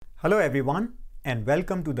Hello everyone, and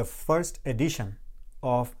welcome to the first edition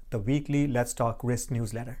of the weekly Let's Talk Risk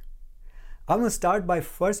newsletter. I want to start by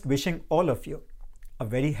first wishing all of you a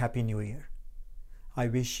very happy new year. I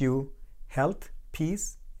wish you health,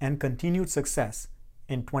 peace, and continued success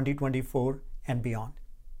in 2024 and beyond.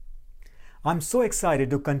 I'm so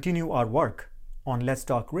excited to continue our work on Let's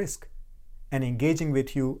Talk Risk and engaging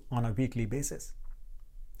with you on a weekly basis.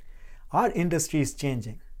 Our industry is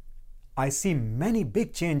changing. I see many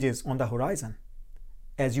big changes on the horizon.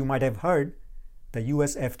 As you might have heard, the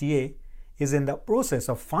US FDA is in the process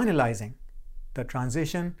of finalizing the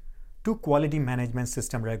transition to quality management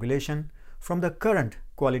system regulation from the current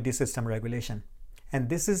quality system regulation. And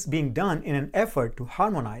this is being done in an effort to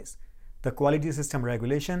harmonize the quality system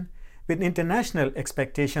regulation with international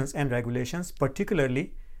expectations and regulations,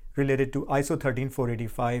 particularly related to ISO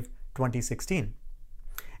 13485-2016.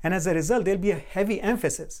 And as a result, there'll be a heavy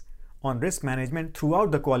emphasis on risk management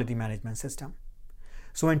throughout the quality management system.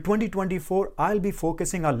 So in 2024, I'll be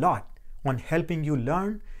focusing a lot on helping you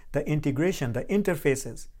learn the integration, the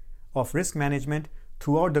interfaces of risk management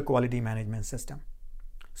throughout the quality management system,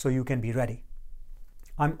 so you can be ready.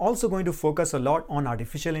 I'm also going to focus a lot on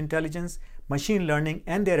artificial intelligence, machine learning,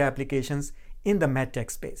 and their applications in the medtech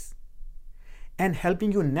space, and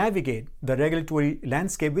helping you navigate the regulatory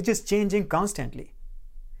landscape, which is changing constantly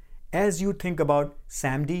as you think about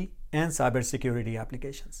SAMD and cybersecurity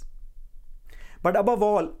applications. But above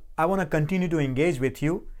all, I want to continue to engage with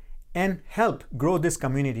you and help grow this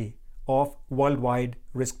community of worldwide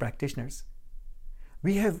risk practitioners.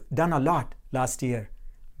 We have done a lot last year,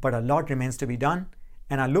 but a lot remains to be done,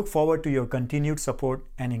 and I look forward to your continued support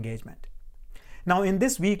and engagement. Now, in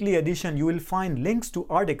this weekly edition, you will find links to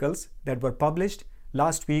articles that were published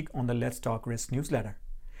last week on the Let's Talk Risk newsletter.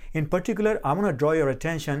 In particular, I want to draw your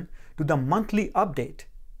attention to the monthly update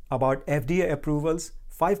about FDA approvals,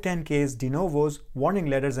 510Ks, de novos, warning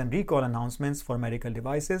letters, and recall announcements for medical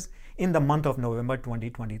devices in the month of November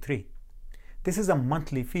 2023. This is a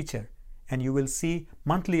monthly feature, and you will see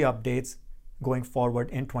monthly updates going forward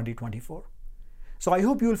in 2024. So I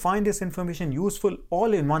hope you will find this information useful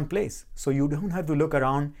all in one place, so you don't have to look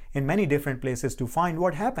around in many different places to find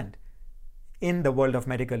what happened in the world of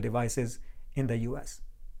medical devices in the US.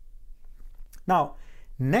 Now,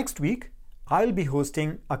 next week, I'll be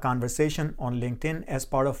hosting a conversation on LinkedIn as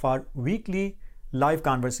part of our weekly live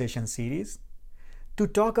conversation series to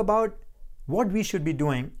talk about what we should be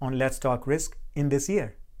doing on Let's Talk Risk in this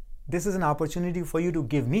year. This is an opportunity for you to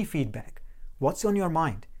give me feedback. What's on your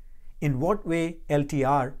mind? In what way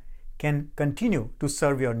LTR can continue to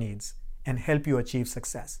serve your needs and help you achieve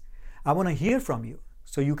success? I want to hear from you,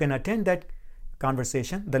 so you can attend that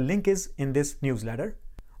conversation. The link is in this newsletter,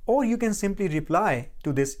 or you can simply reply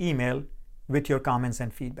to this email with your comments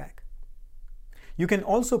and feedback. You can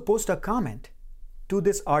also post a comment to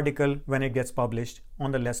this article when it gets published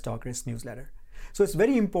on the Let's Talk Risk newsletter. So it's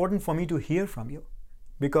very important for me to hear from you,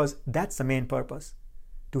 because that's the main purpose,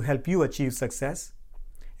 to help you achieve success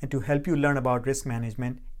and to help you learn about risk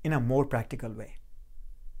management in a more practical way.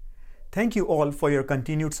 Thank you all for your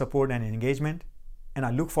continued support and engagement, and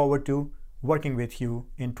I look forward to working with you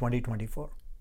in 2024.